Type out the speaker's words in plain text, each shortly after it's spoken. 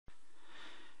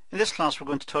In this class we're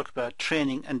going to talk about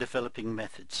training and developing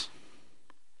methods.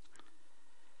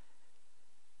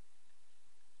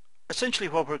 Essentially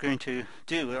what we're going to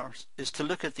do is to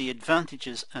look at the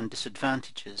advantages and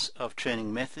disadvantages of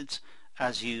training methods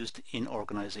as used in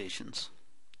organizations.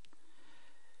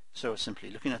 So simply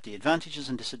looking at the advantages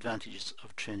and disadvantages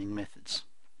of training methods.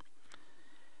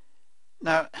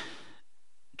 Now,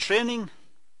 training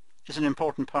is an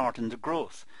important part in the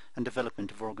growth and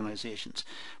development of organizations.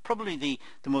 Probably the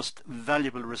most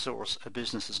valuable resource a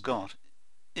business has got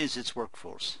is its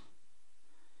workforce.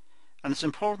 And it's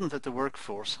important that the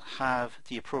workforce have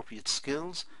the appropriate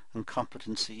skills and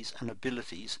competencies and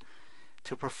abilities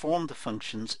to perform the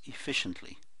functions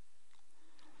efficiently.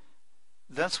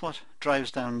 That's what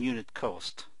drives down unit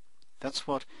cost. That's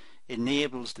what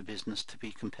enables the business to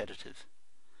be competitive.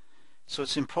 So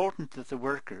it's important that the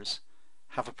workers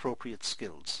have appropriate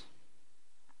skills.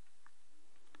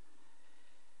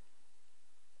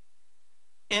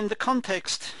 In the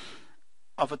context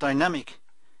of a dynamic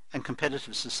and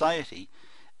competitive society,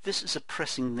 this is a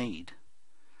pressing need.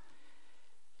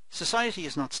 Society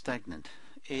is not stagnant.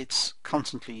 It's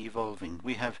constantly evolving.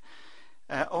 We have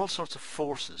all sorts of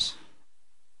forces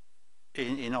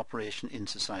in operation in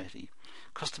society.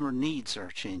 Customer needs are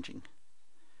changing.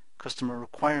 Customer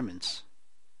requirements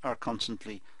are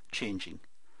constantly changing.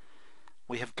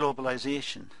 We have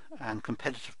globalization and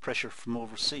competitive pressure from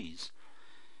overseas.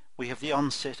 We have the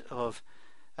onset of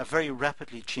a very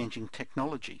rapidly changing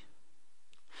technology.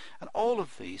 And all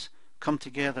of these come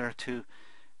together to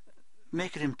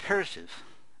make it imperative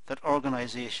that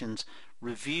organizations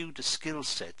review the skill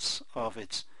sets of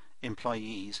its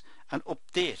employees and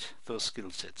update those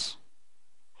skill sets.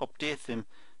 Update them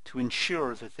to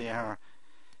ensure that they are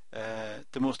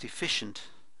the most efficient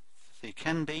they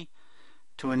can be,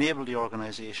 to enable the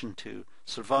organization to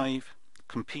survive,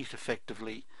 compete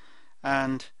effectively,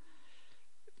 and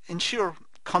ensure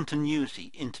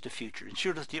continuity into the future,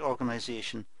 ensure that the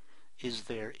organization is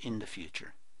there in the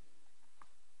future.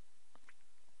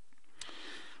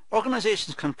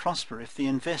 Organizations can prosper if they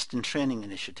invest in training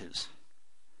initiatives.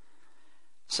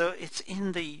 So it's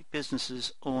in the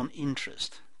business's own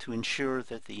interest to ensure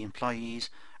that the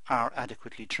employees are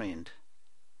adequately trained.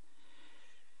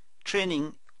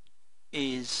 Training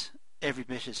is every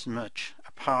bit as much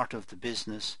a part of the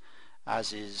business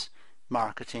as is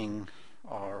marketing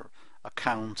or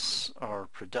accounts or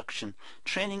production.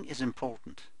 Training is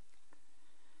important.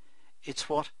 It's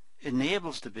what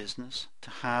enables the business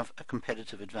to have a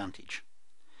competitive advantage.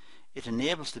 It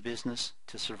enables the business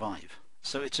to survive.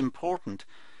 So it's important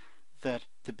that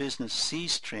the business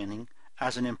sees training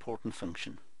as an important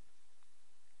function.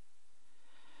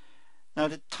 Now,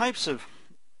 the types of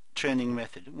training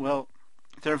method. Well,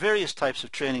 there are various types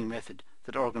of training method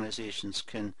that organizations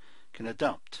can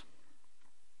adopt.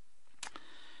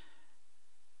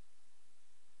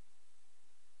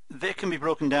 They can be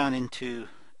broken down into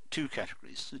two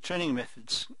categories. The training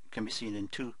methods can be seen in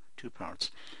two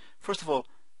parts. First of all,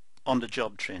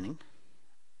 on-the-job training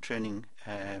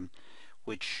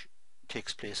which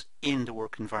takes place in the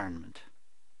work environment.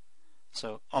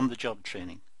 So on-the-job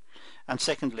training. And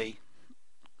secondly,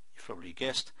 you've probably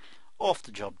guessed,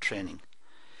 off-the-job training.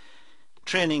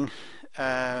 Training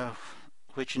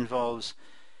which involves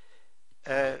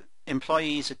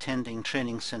employees attending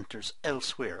training centres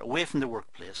elsewhere, away from the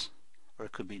workplace, or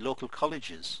it could be local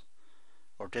colleges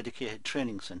or dedicated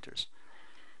training centres.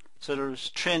 So there's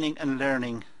training and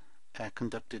learning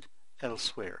conducted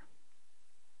elsewhere.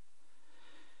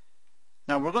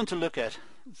 Now we're going to look at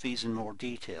these in more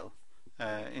detail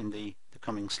in the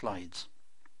coming slides.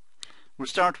 We'll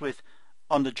start with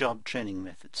on-the-job training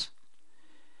methods.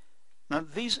 Now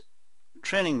these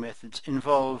training methods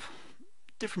involve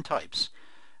different types.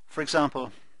 For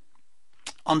example,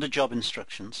 on-the-job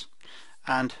instructions,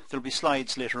 and there'll be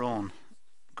slides later on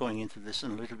going into this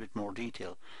in a little bit more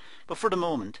detail. But for the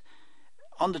moment,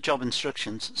 on-the-job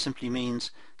instructions simply means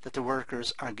that the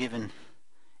workers are given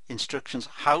instructions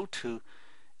how to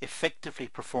effectively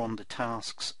perform the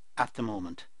tasks at the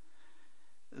moment.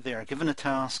 They are given a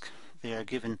task, they are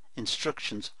given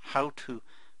instructions how to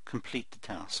complete the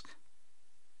task.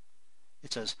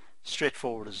 It's as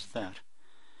straightforward as that.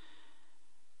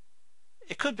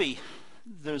 It could be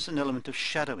there's an element of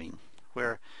shadowing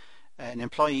where an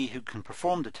employee who can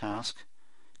perform the task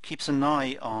keeps an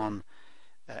eye on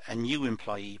a new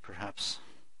employee perhaps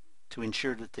to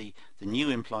ensure that the new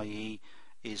employee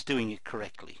is doing it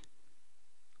correctly.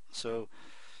 So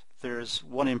there's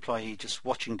one employee just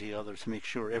watching the other to make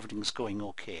sure everything's going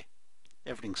okay,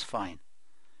 everything's fine.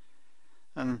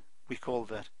 And we call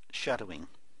that shadowing.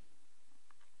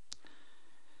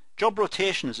 Job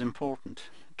rotation is important.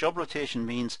 Job rotation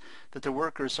means that the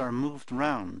workers are moved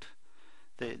around.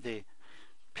 They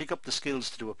pick up the skills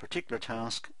to do a particular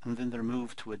task, and then they're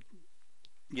moved to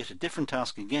yet a different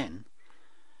task again.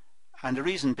 And the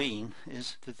reason being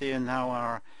is that they now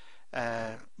are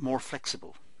more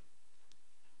flexible.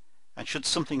 And should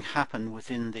something happen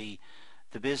within the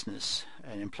business,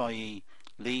 an employee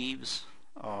leaves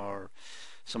or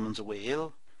someone's away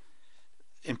ill,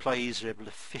 employees are able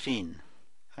to fit in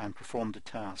and perform the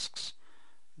tasks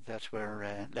that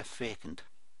were left vacant.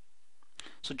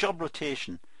 So job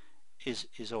rotation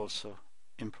is also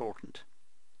important.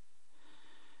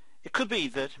 It could be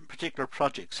that particular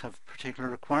projects have particular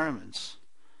requirements,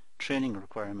 training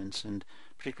requirements and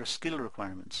particular skill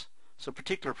requirements. So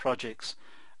particular projects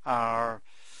have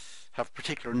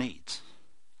particular needs,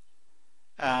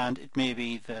 and it may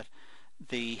be that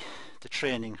the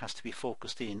training has to be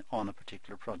focused in on a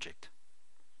particular project.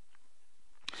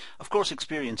 Of course,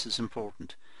 experience is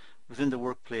important. Within the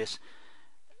workplace,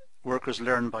 workers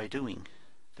learn by doing.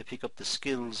 They pick up the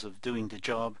skills of doing the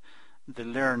job. They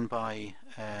learn by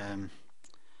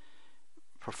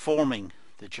performing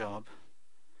the job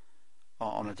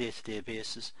on a day-to-day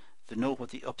basis. They know what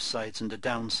the upsides and the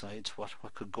downsides, what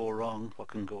could go wrong, what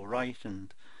can go right,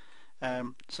 and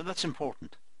so that's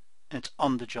important. It's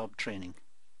on-the-job training.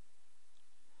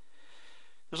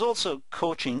 There's also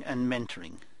coaching and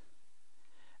mentoring.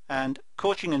 And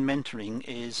coaching and mentoring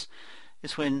is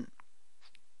when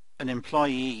an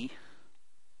employee,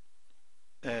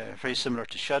 very similar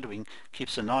to shadowing,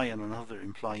 keeps an eye on another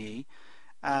employee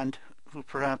and who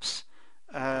perhaps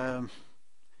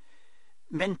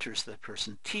mentors the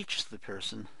person, teaches the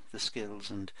person the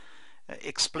skills, and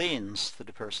explains to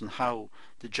the person how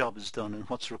the job is done and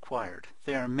what's required.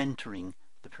 They are mentoring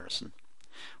the person.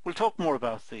 We'll talk more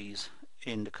about these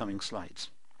in the coming slides.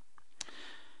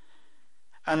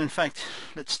 And in fact,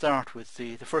 let's start with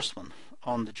the first one,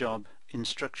 on the job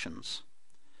instructions.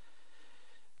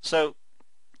 So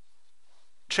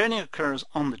training occurs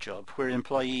on the job, where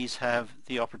employees have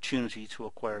the opportunity to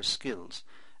acquire skills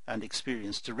and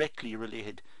experience directly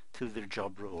related to their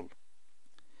job role.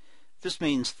 This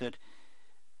means that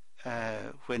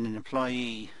when an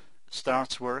employee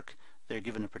starts work, they're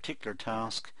given a particular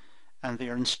task and they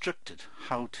are instructed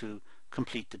how to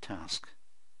complete the task.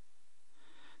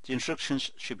 The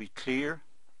instructions should be clear.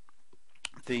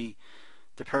 The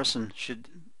person should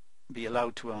be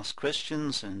allowed to ask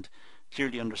questions and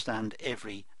clearly understand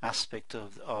every aspect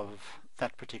of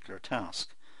that particular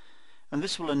task. And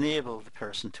this will enable the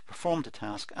person to perform the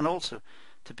task and also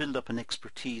to build up an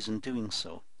expertise in doing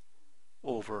so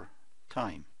over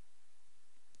time.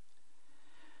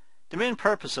 The main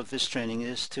purpose of this training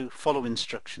is to follow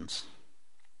instructions.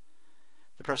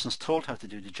 The person's told how to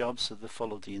do the job, so they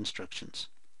follow the instructions.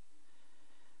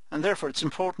 And therefore it's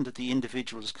important that the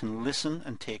individuals can listen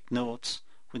and take notes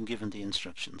when given the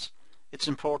instructions. It's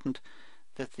important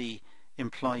that the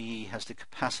employee has the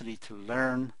capacity to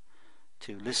learn,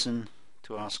 to listen,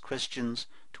 to ask questions,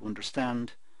 to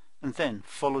understand, and then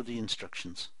follow the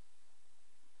instructions.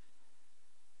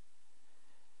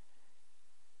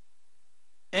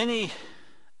 Anyone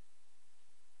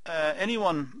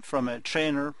from a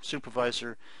trainer,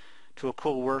 supervisor, to a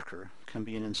co-worker can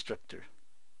be an instructor,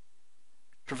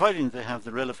 providing they have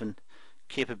the relevant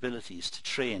capabilities to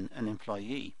train an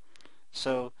employee.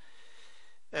 So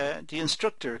the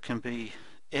instructor can be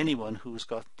anyone who's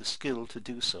got the skill to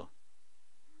do so.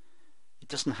 It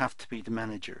doesn't have to be the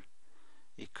manager.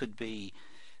 It could be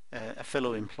a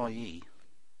fellow employee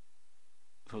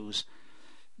who's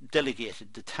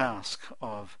delegated the task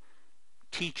of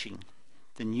teaching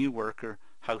the new worker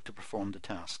how to perform the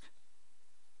task.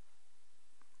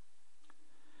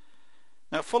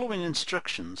 Now, following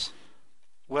instructions,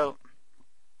 well,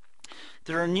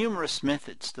 there are numerous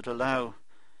methods that allow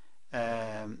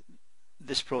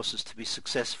this process to be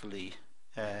successfully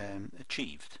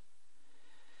achieved.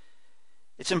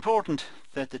 It's important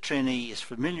that the trainee is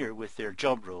familiar with their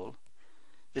job role.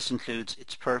 This includes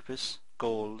its purpose,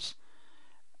 goals,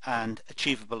 and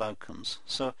achievable outcomes.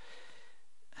 So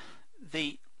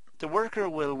the worker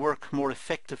will work more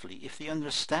effectively if they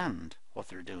understand what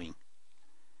they're doing,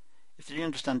 if they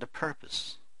understand the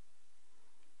purpose,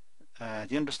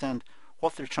 they understand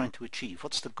what they're trying to achieve,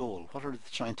 what's the goal, what are they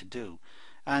trying to do,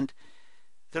 and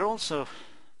they're also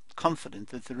confident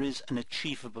that there is an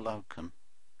achievable outcome.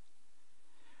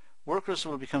 Workers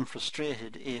will become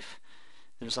frustrated if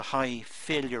there's a high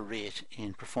failure rate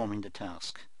in performing the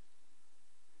task.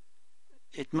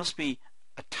 It must be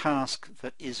a task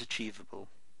that is achievable.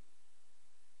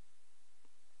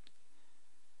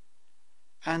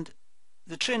 And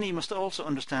the trainee must also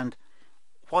understand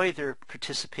why they're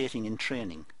participating in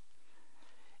training.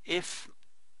 If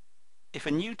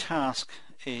a new task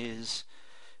is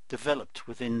developed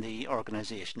within the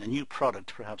organization, a new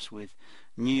product perhaps with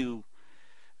new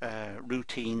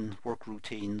work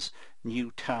routines,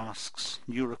 new tasks,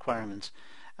 new requirements,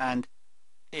 and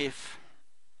if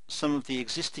some of the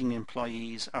existing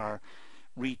employees are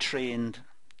retrained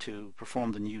to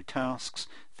perform the new tasks,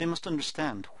 they must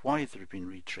understand why they're being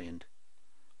retrained,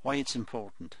 why it's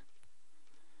important.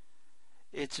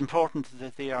 It's important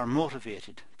that they are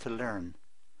motivated to learn.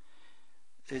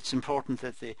 It's important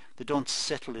that they don't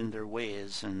settle in their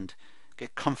ways and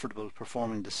get comfortable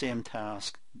performing the same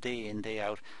task day in, day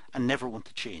out and never want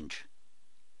to change.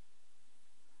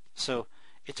 So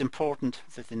it's important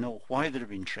that they know why they're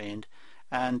being trained,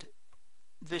 and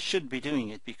they should be doing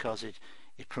it because it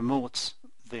promotes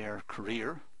their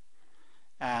career,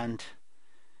 and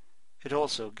it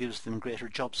also gives them greater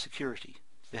job security.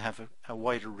 They have a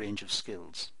wider range of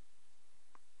skills.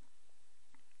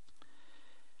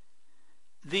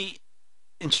 The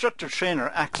instructor trainer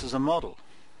acts as a model.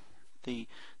 The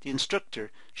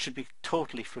instructor should be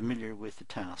totally familiar with the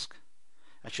task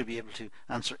and should be able to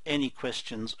answer any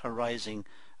questions arising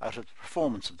out of the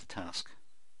performance of the task,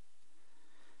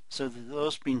 so that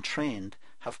those being trained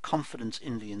have confidence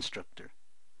in the instructor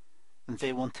and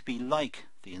they want to be like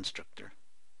the instructor.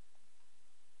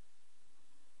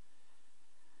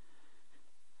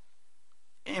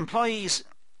 Employees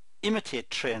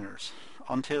imitate trainers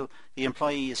until the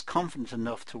employee is confident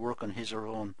enough to work on his or her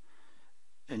own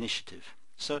initiative.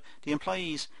 So the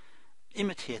employees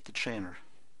imitate the trainer.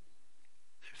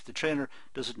 If the trainer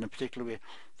does it in a particular way,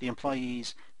 the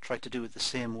employees try to do it the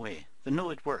same way. They know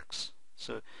it works,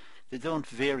 so they don't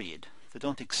vary it, they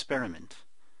don't experiment.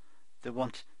 They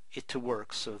want it to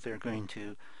work, so they're going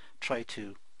to try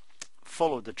to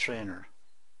follow the trainer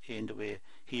in the way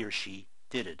he or she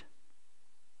did it.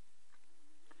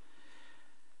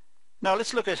 Now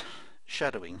let's look at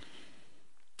shadowing.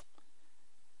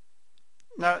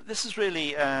 Now this is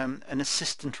really an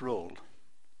assistant role.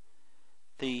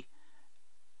 The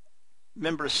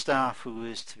member of staff who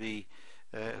is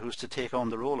to take on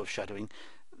the role of shadowing,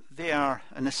 they are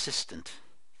an assistant.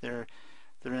 They're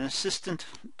an assistant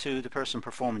to the person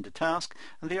performing the task,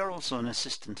 and they are also an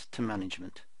assistant to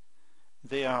management.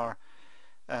 They are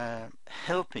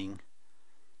helping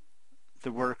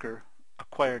the worker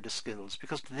acquire the skills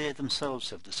because they themselves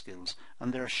have the skills,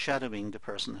 and they're shadowing the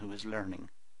person who is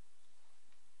learning.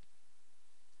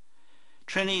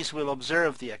 Trainees will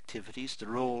observe the activities, the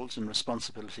roles and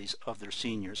responsibilities of their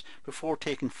seniors before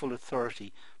taking full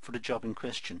authority for the job in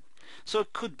question. So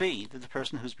it could be that the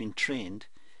person who's been trained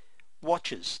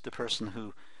watches the person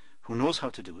who knows how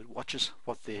to do it, watches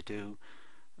what they do,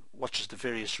 watches the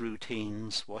various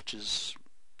routines, watches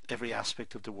every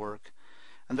aspect of the work,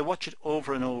 and they watch it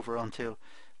over and over until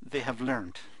they have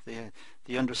learned.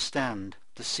 They understand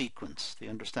the sequence, they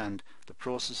understand the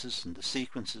processes and the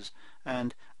sequences,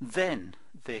 and then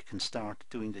they can start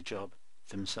doing the job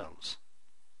themselves.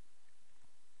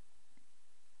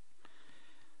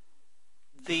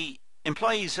 The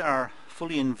employees are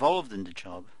fully involved in the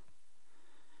job,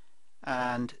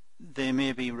 and they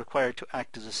may be required to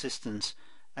act as assistants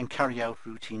and carry out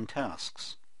routine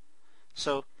tasks.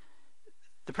 So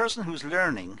the person who's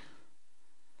learning,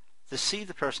 they see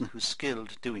the person who's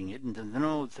skilled doing it, and they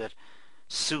know that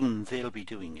soon they'll be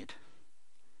doing it.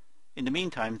 In the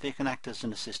meantime, they can act as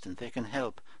an assistant. They can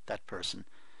help that person.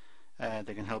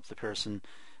 They can help the person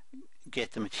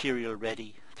get the material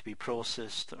ready to be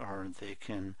processed, or they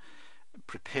can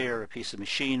prepare a piece of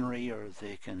machinery, or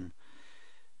they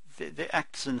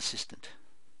act as an assistant.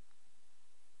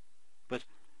 But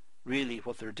really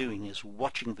what they're doing is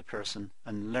watching the person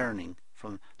and learning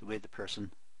from the way the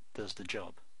person does the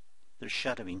job. They're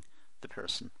shadowing the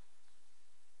person.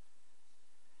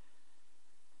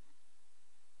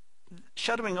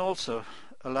 Shadowing also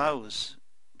allows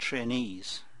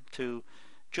trainees to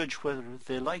judge whether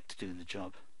they like to do the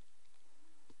job.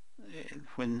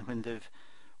 When they've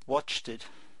watched it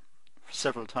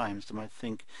several times, they might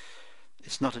think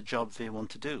it's not a job they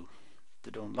want to do.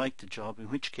 They don't like the job, in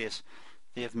which case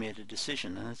they have made a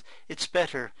decision. And it's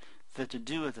better that they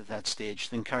do it at that stage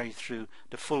than carry through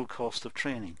the full cost of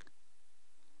training.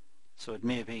 So it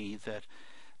may be that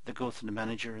they go to the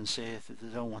manager and say that they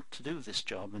don't want to do this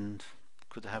job, and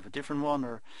could they have a different one,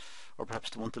 or perhaps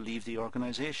they want to leave the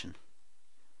organization.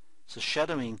 So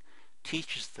shadowing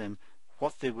teaches them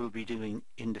what they will be doing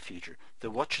in the future. They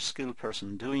watch a skilled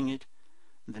person doing it,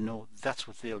 and they know that's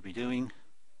what they'll be doing,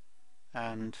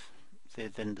 and they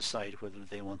then decide whether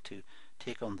they want to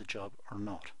take on the job or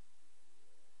not.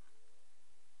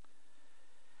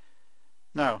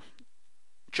 Now,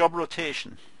 job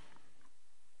rotation.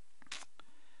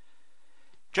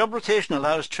 Job rotation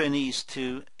allows trainees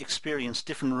to experience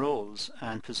different roles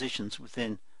and positions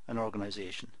within an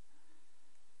organisation.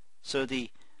 So the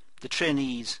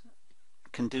trainees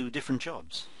can do different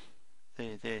jobs.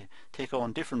 They take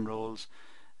on different roles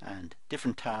and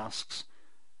different tasks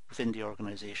within the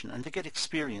organisation, and they get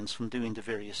experience from doing the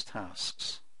various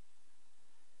tasks.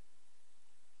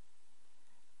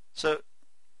 So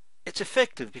it's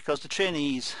effective because the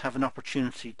trainees have an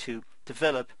opportunity to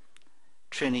develop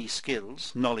trainee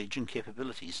skills, knowledge and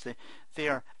capabilities. They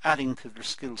are adding to their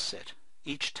skill set.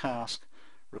 Each task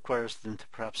requires them to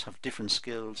perhaps have different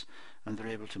skills, and they're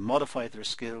able to modify their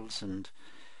skills and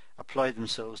apply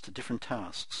themselves to different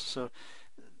tasks. So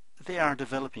they are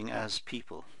developing as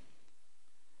people.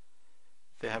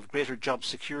 They have greater job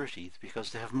security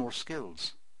because they have more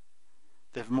skills.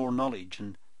 They have more knowledge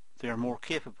and they are more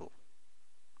capable.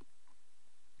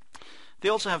 They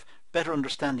also have better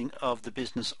understanding of the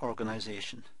business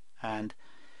organisation and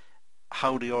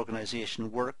how the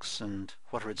organisation works and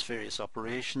what are its various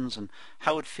operations and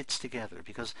how it fits together,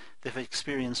 because they've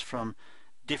experience from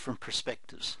different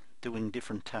perspectives doing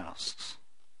different tasks.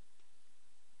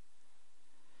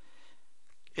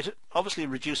 It obviously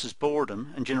reduces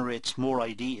boredom and generates more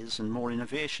ideas and more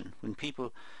innovation. When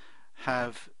people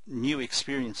have new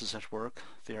experiences at work,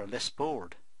 they are less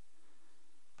bored.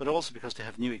 But also because they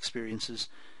have new experiences,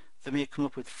 they may come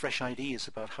up with fresh ideas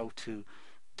about how to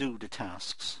do the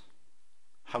tasks,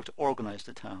 how to organise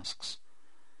the tasks,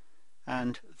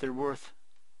 and they're worth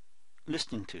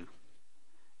listening to.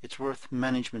 It's worth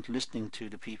management listening to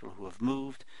the people who have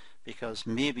moved, because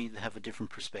maybe they have a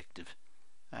different perspective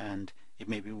and it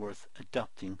may be worth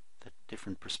adopting that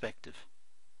different perspective.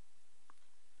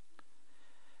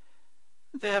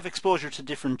 They have exposure to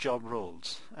different job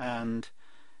roles, and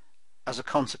as a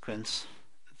consequence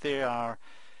they are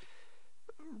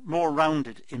more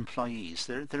rounded employees.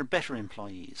 They're better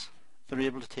employees. They're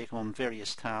able to take on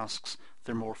various tasks.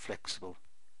 They're more flexible.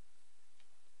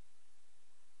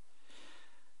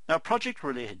 Now,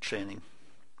 project-related training.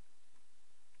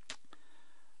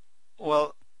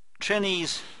 Well,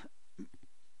 trainees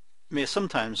may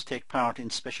sometimes take part in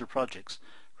special projects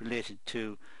related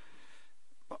to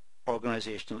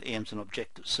organisational aims and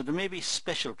objectives. So there may be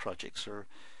special projects or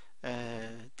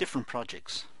different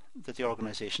projects that the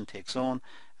organisation takes on,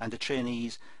 and the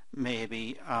trainees may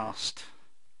be asked,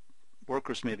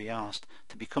 workers may be asked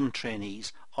to become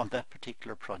trainees on that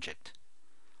particular project.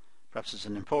 Perhaps it's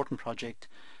an important project,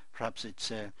 perhaps it's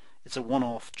a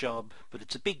one-off job, but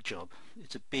it's a big job.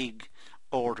 It's a big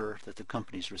order that the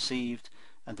company's received,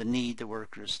 and they need the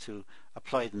workers to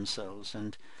apply themselves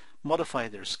and modify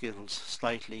their skills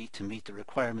slightly to meet the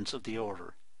requirements of the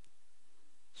order.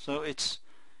 So it's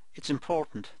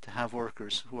important to have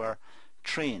workers who are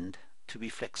trained to be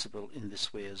flexible in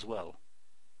this way as well.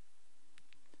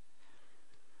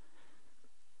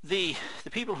 The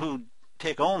people who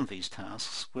take on these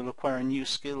tasks will acquire new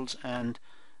skills and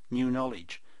new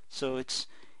knowledge. So it's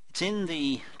in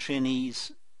the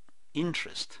trainees'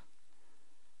 interest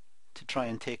to try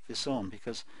and take this on,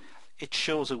 because it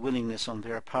shows a willingness on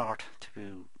their part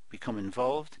to become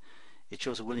involved. It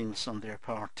shows a willingness on their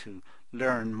part to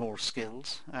learn more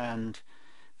skills, and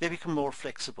they become more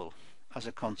flexible as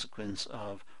a consequence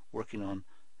of working on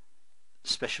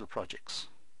special projects.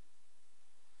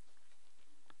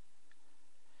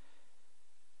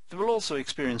 They will also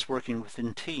experience working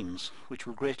within teams, which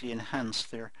will greatly enhance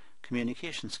their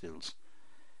communication skills.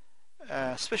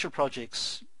 Special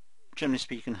projects, generally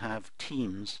speaking, have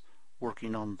teams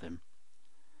working on them,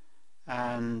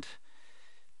 and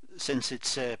since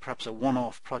it's perhaps a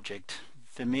one-off project,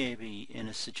 they may be in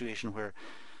a situation where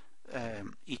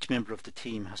each member of the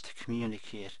team has to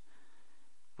communicate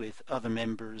with other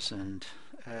members and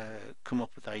come up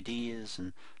with ideas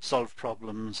and solve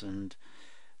problems and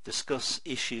discuss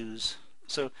issues.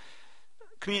 So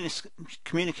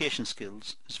communication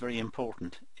skills is very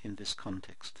important in this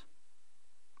context.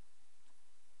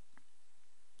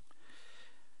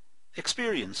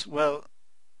 Experience. Well,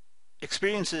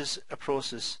 experience is a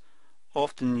process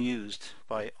often used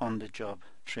by on-the-job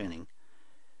training.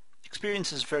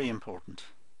 Experience is very important.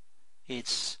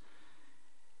 It's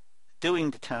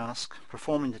doing the task,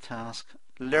 performing the task,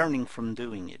 learning from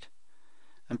doing it,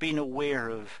 and being aware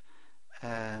of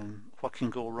what can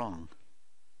go wrong,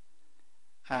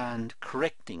 and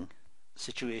correcting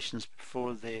situations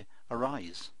before they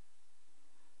arise,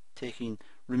 taking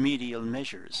remedial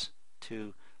measures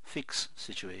to fix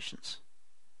situations.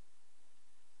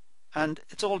 And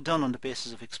it's all done on the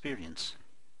basis of experience.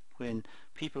 When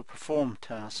people perform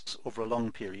tasks over a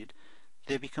long period,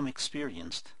 they become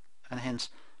experienced and hence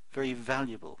very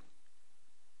valuable.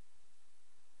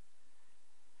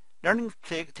 Learning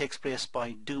takes place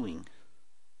by doing.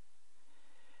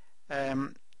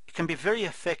 It can be very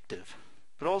effective,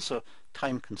 but also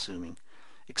time consuming.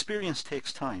 Experience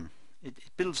takes time. It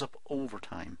builds up over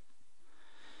time.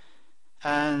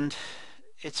 And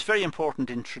it's very important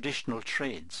in traditional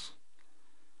trades.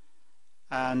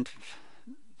 And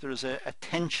there is a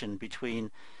tension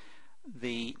between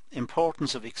the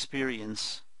importance of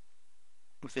experience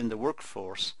within the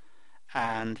workforce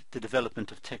and the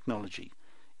development of technology.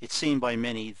 It's seen by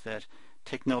many that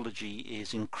technology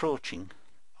is encroaching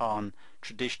on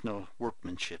traditional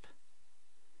workmanship.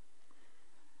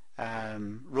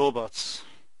 Robots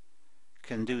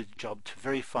can do the job to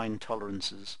very fine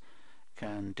tolerances,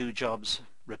 can do jobs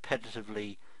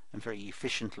repetitively and very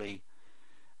efficiently.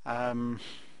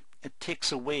 It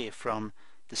takes away from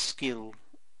the skill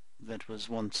that was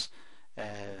once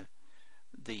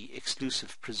the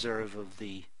exclusive preserve of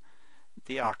the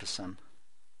artisan,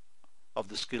 of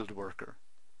the skilled worker.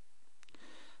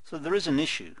 So there is an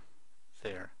issue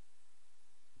there.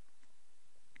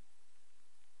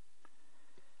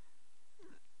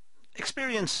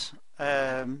 Experience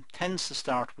tends to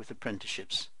start with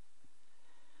apprenticeships,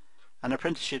 and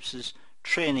apprenticeships is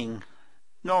training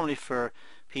normally for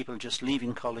people just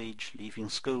leaving college, leaving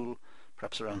school,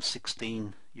 perhaps around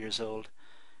 16 years old.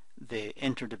 They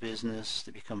enter the business,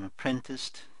 they become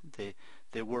apprenticed,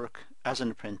 they work as an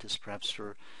apprentice perhaps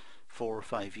for 4 or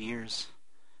 5 years.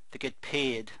 They get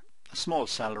paid a small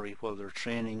salary while they're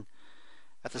training.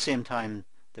 At the same time,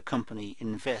 the company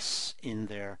invests in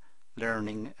their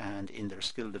learning and in their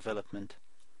skill development,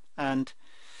 and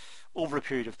over a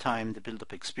period of time they build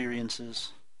up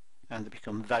experiences and they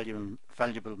become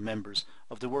valuable members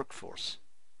of the workforce.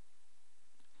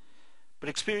 But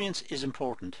experience is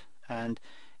important, and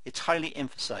it's highly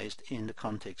emphasized in the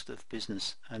context of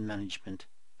business and management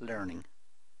learning.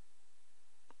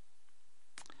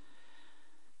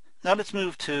 Now let's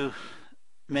move to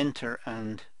mentor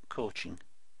and coaching.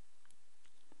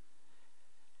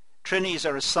 Trainees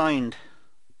are assigned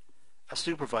a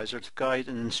supervisor to guide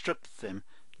and instruct them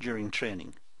during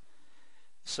training.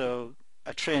 So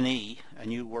a trainee, a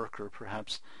new worker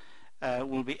perhaps,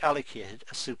 will be allocated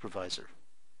a supervisor,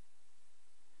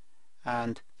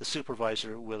 and the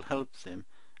supervisor will help them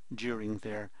during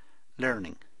their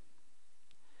learning.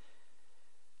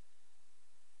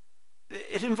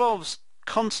 It involves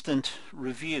constant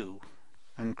review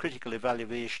and critical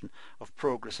evaluation of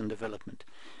progress and development.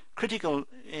 Critical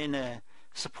in a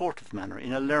supportive manner,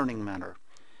 in a learning manner.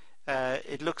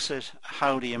 It looks at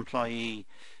how the employee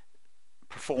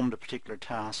performed a particular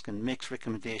task and makes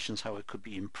recommendations how it could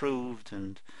be improved,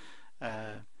 and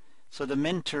so the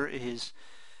mentor is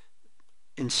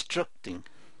instructing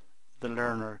the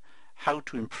learner how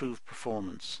to improve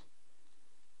performance.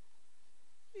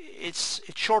 It's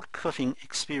shortcutting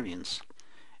experience.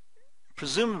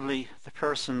 Presumably the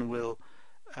person will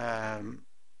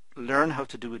learn how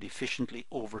to do it efficiently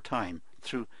over time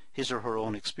through his or her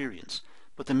own experience,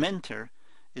 but the mentor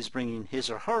is bringing his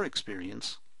or her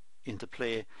experience into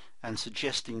play and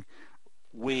suggesting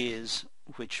ways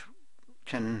which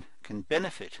can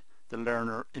benefit the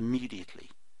learner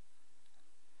immediately.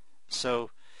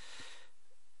 So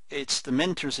it's the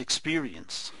mentor's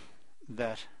experience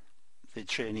that the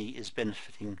trainee is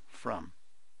benefiting from.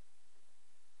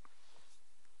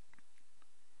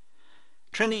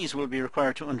 Trainees will be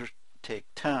required to undertake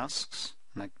tasks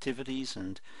and activities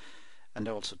and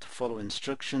also to follow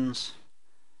instructions,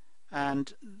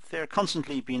 and they're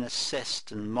constantly being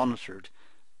assessed and monitored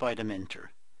by the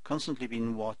mentor, constantly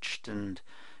being watched, and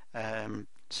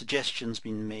suggestions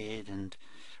being made and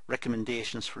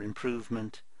recommendations for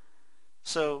improvement.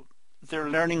 So they're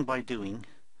learning by doing,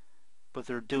 but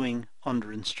they're doing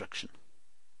under instruction.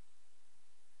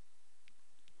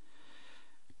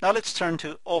 Now let's turn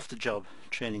to off-the-job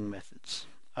training methods.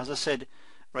 As I said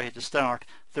right at the start,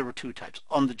 there were two types: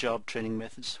 on-the-job training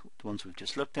methods, the ones we've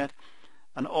just looked at,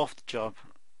 and off-the-job,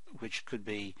 which could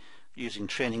be using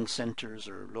training centres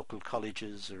or local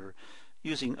colleges or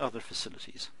using other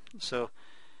facilities. So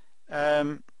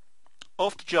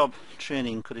off-the-job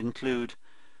training could include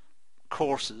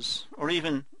courses or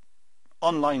even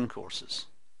online courses,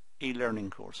 e-learning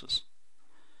courses.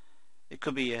 It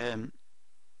could be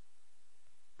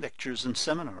lectures and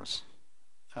seminars,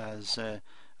 as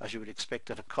you would expect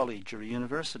at a college or a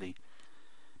university.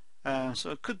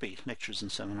 So it could be lectures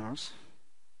and seminars.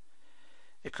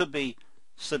 It could be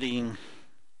studying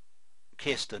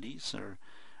case studies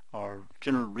or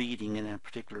general reading in a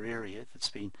particular area that's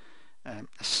been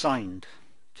assigned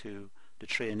to the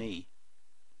trainee.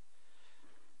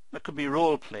 That could be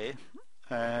role play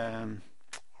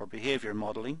or behavior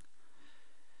modeling,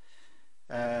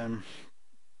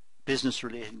 business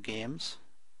related games.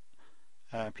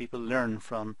 People learn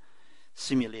from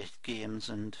simulated games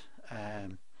and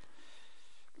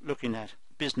looking at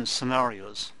business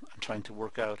scenarios and trying to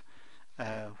work out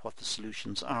what the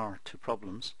solutions are to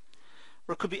problems.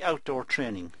 Or it could be outdoor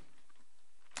training.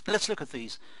 Let's look at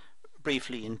these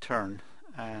briefly in turn,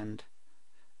 and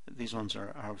these ones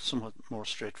are somewhat more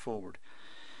straightforward.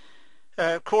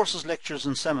 Courses, lectures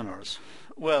and seminars.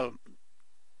 Well,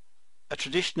 a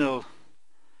traditional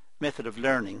method of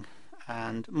learning,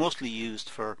 and mostly used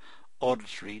for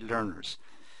auditory learners,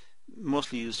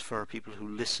 mostly used for people who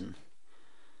listen.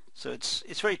 So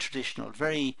it's very traditional,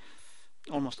 very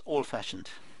almost old-fashioned.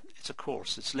 It's a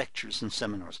course, it's lectures and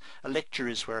seminars. A lecture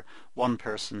is where one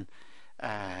person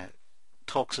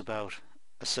talks about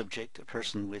a subject, a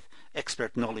person with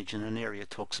expert knowledge in an area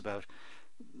talks about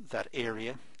that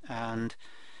area and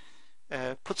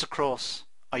puts across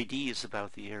ideas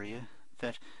about the area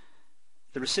that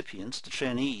the recipients, the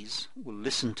trainees, will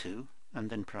listen to and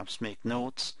then perhaps make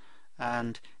notes,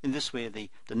 and in this way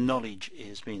the knowledge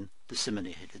is being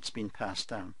disseminated, it's being passed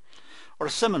down. Or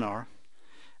a seminar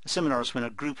is when a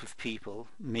group of people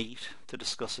meet to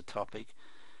discuss a topic.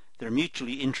 They're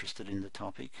mutually interested in the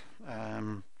topic,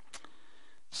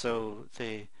 so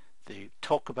they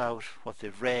talk about what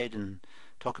they've read and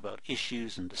talk about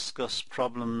issues and discuss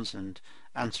problems and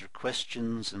answer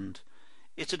questions, and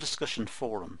it's a discussion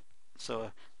forum.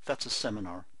 So that's a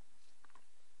seminar.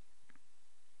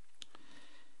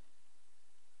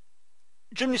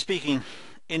 Generally speaking,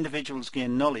 individuals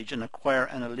gain knowledge and acquire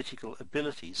analytical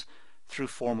abilities through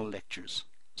formal lectures.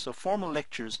 So formal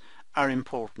lectures are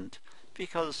important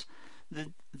because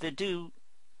they do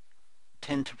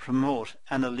tend to promote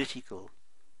analytical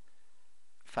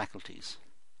faculties.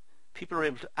 People are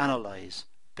able to analyze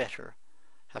better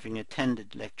having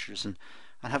attended lectures and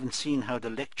having seen how the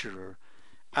lecturer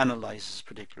analyzes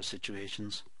particular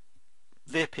situations.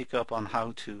 They pick up on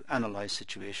how to analyze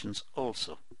situations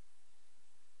also.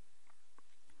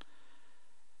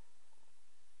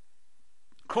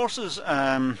 Courses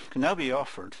can now be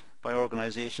offered by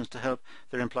organisations to help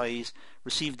their employees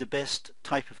receive the best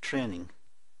type of training.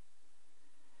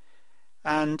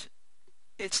 And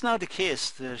it's now the case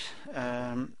that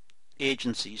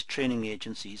agencies, training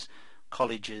agencies,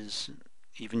 colleges,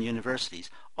 even universities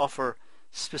offer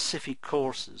specific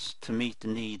courses to meet the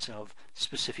needs of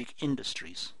specific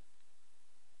industries.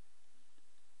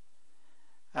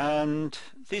 And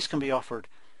these can be offered,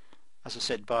 as I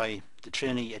said, by the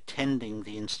trainee attending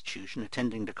the institution,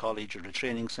 attending the college or the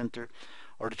training centre,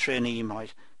 or the trainee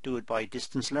might do it by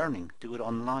distance learning, do it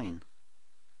online.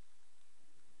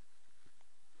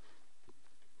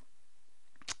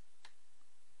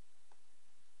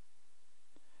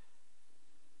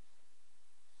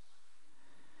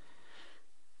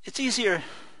 It's easier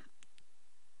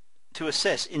to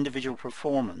assess individual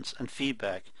performance and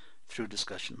feedback through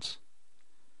discussions.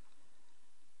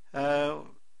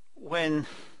 When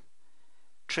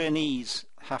trainees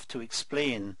have to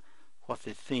explain what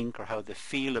they think or how they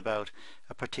feel about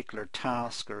a particular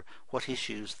task or what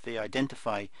issues they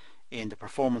identify in the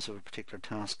performance of a particular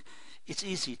task, it's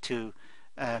easy to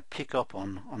pick up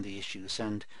on the issues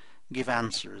and give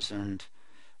answers and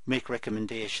make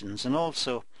recommendations, and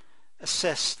also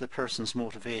assess the person's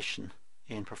motivation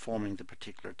in performing the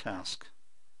particular task.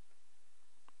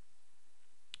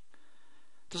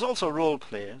 There's also role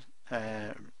play,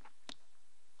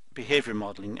 behavior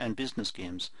modeling and business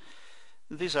games.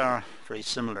 These are very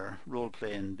similar. Role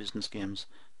play and business games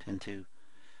tend to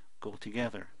go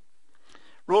together.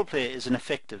 Role play is an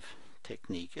effective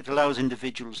technique. It allows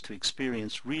individuals to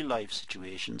experience real-life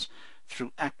situations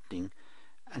through acting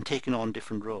and taking on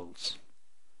different roles.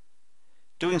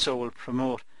 Doing so will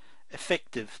promote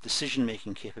effective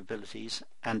decision-making capabilities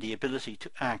and the ability to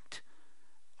act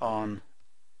on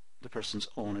the person's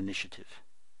own initiative.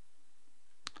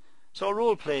 So a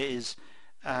role play is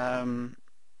when,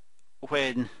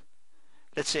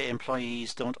 let's say,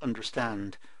 employees don't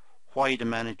understand why the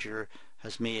manager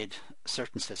has made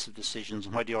certain sets of decisions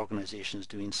and why the organisation is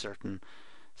doing certain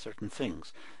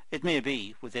things. It may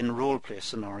be within role play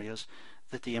scenarios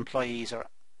that the employees are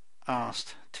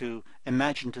asked to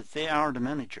imagine that they are the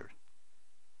manager.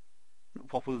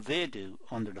 What will they do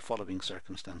under the following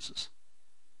circumstances?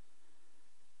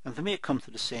 And they may come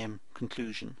to the same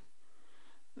conclusion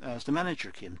as the manager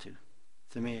came to.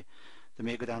 They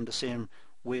may go down the same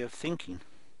way of thinking.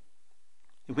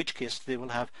 in which case they will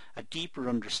have a deeper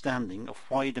understanding of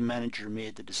why the manager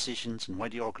made the decisions and why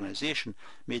the organisation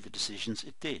made the decisions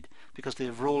it did, because they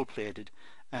have role-played it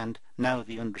and now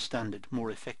they understand it more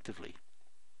effectively.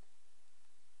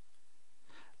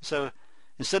 So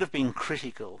instead of being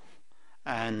critical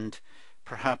and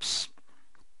perhaps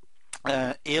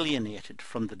alienated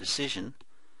from the decision,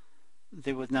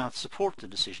 they would now support the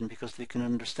decision because they can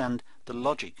understand the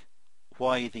logic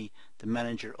why the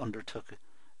manager undertook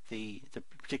the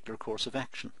particular course of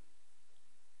action.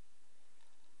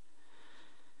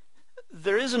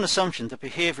 There is an assumption that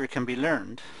behaviour can be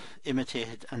learned,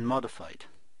 imitated and modified,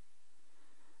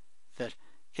 that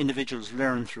individuals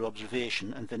learn through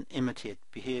observation and then imitate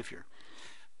behaviour.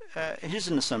 It is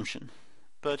an assumption,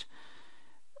 but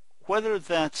whether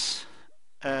that's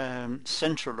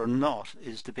central or not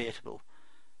is debatable.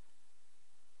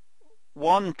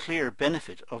 One clear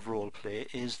benefit of role play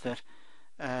is that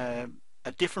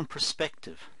a different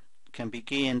perspective can be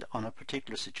gained on a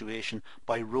particular situation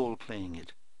by role playing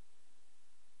it.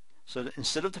 So that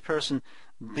instead of the person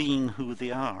being who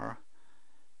they are,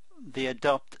 they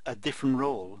adopt a different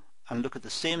role and look at the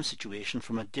same situation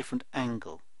from a different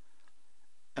angle.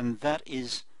 And that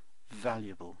is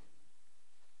valuable.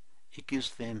 It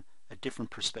gives them a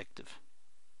different perspective.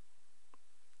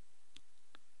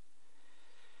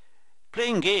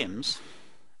 Playing games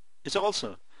is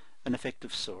also an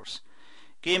effective source.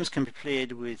 Games can be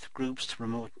played with groups to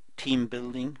promote team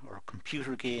building, or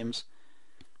computer games,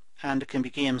 and it can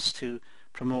be games to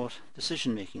promote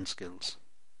decision-making skills.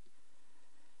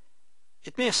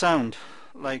 It may sound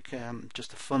like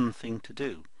just a fun thing to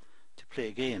do, to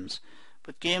play games,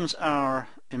 but games are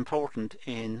important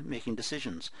in making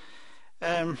decisions.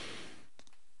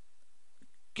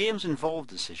 Games involve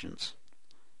decisions.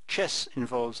 Chess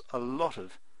involves a lot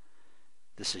of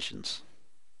decisions.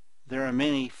 There are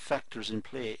many factors in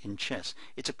play in chess.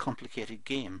 It's a complicated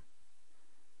game.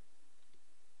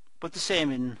 But the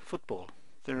same in football.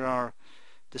 There are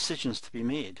decisions to be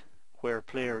made where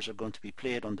players are going to be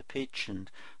played on the pitch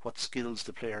and what skills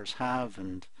the players have,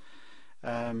 and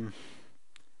the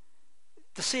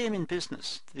same in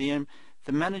business. The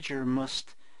manager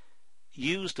must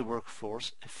use the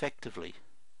workforce effectively.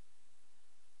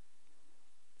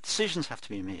 Decisions have to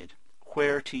be made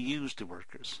where to use the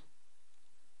workers.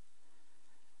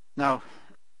 Now,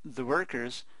 the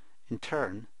workers, in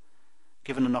turn,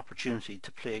 given an opportunity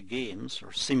to play games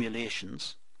or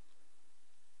simulations,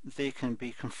 they can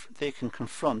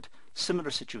confront similar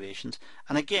situations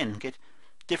and again get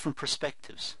different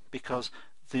perspectives because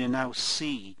they now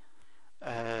see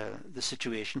the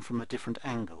situation from a different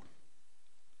angle,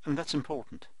 and that's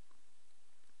important.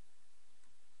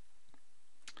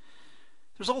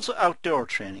 There's also outdoor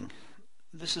training.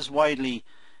 This is widely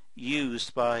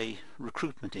used by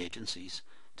recruitment agencies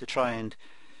to try and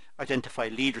identify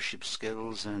leadership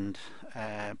skills and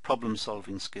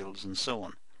problem-solving skills and so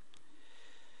on.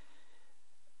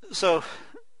 So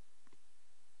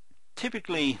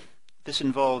typically this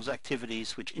involves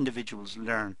activities which individuals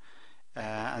learn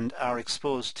and are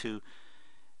exposed to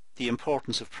the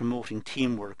importance of promoting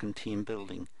teamwork and team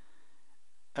building.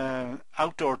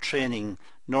 Outdoor training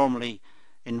normally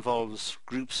involves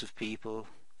groups of people.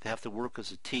 They have to work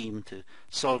as a team to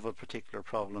solve a particular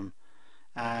problem,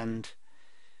 and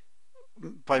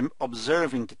by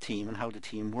observing the team and how the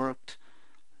team worked,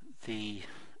 the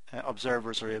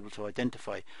observers are able to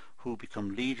identify who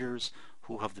become leaders,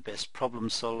 who have the best problem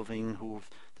solving, who have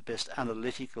the best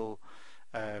analytical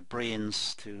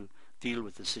brains to deal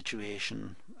with the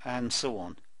situation, and so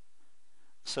on.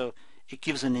 So it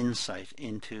gives an insight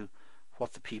into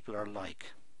what the people are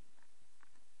like.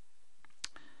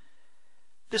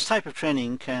 This type of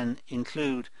training can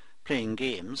include playing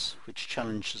games, which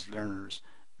challenges learners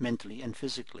mentally and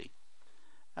physically.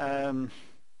 But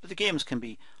the games can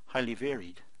be highly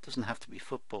varied. It doesn't have to be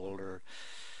football or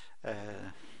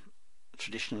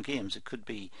traditional games. It could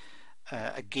be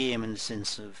a game in the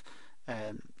sense of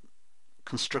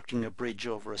constructing a bridge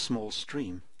over a small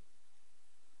stream.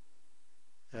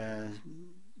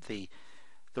 The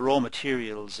raw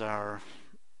materials are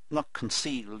not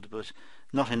concealed, but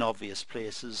not in obvious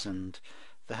places, and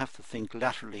they have to think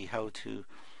laterally how to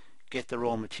get the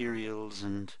raw materials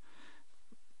and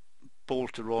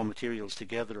bolt the raw materials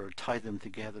together or tie them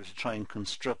together to try and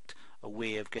construct a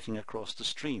way of getting across the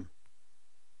stream.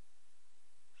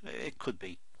 It could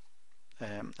be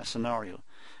a scenario,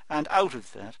 and out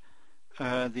of that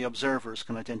the observers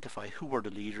can identify who were the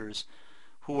leaders,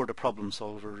 who were the problem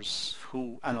solvers,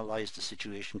 who analysed the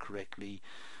situation correctly,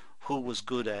 who was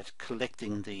good at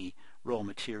collecting the raw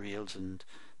materials and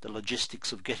the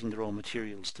logistics of getting the raw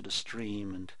materials to the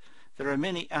stream, and There are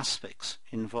many aspects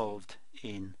involved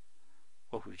in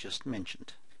what we've just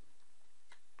mentioned.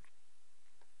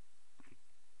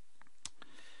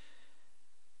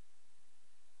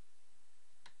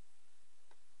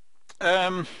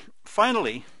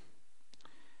 Finally,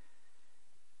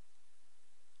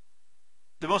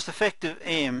 the most effective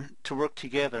aim to work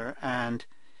together and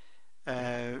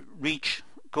reach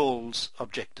goals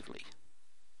objectively.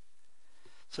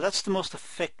 So that's the most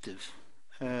effective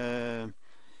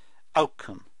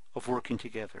outcome of working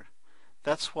together.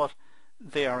 That's what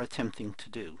they are attempting to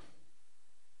do.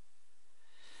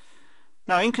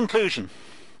 Now, in conclusion,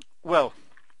 well,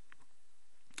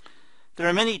 there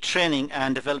are many training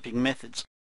and developing methods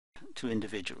to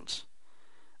individuals,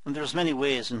 and there's many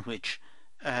ways in which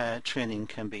training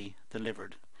can be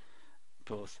delivered,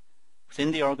 both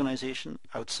within the organization,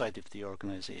 outside of the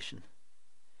organization.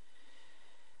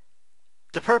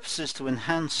 The purpose is to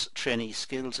enhance trainee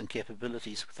skills and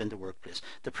capabilities within the workplace.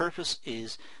 The purpose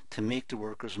is to make the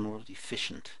workers more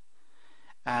efficient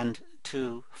and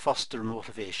to foster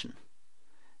motivation,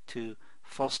 to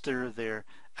foster their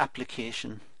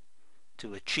application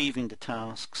to achieving the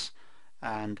tasks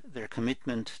and their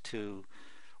commitment to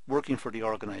working for the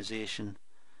organization,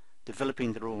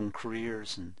 developing their own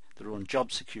careers and their own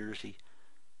job security.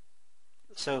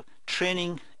 So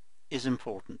training is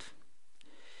important.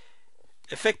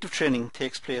 Effective training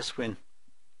takes place when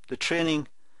the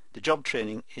job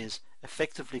training is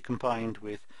effectively combined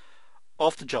with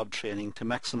off-the-job training to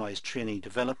maximize trainee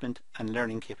development and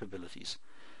learning capabilities.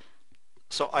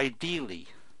 So ideally,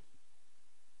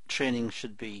 training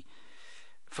should be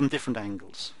from different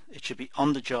angles. It should be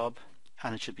on the job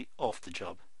and it should be off the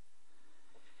job.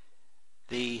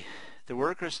 The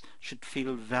workers should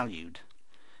feel valued,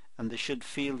 and they should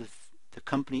feel that the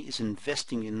company is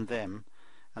investing in them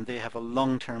and they have a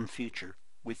long-term future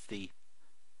with the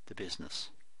business.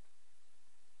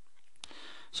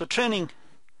 So training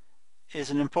is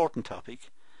an important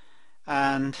topic,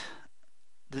 and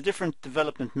the different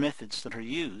development methods that are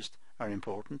used are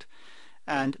important,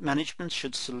 and management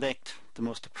should select the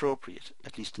most appropriate,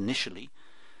 at least initially,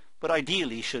 but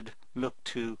ideally should look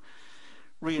to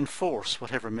reinforce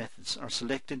whatever methods are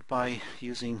selected by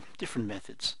using different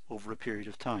methods over a period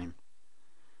of time.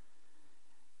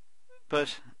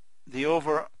 But the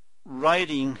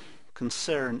overriding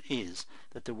concern is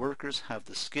that the workers have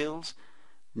the skills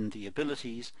and the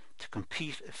abilities to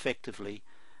compete effectively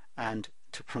and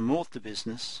to promote the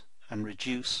business and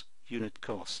reduce unit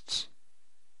costs.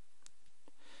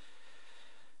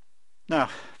 Now,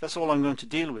 that's all I'm going to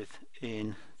deal with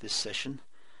in this session,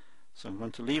 so I'm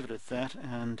going to leave it at that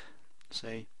and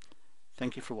say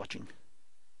thank you for watching.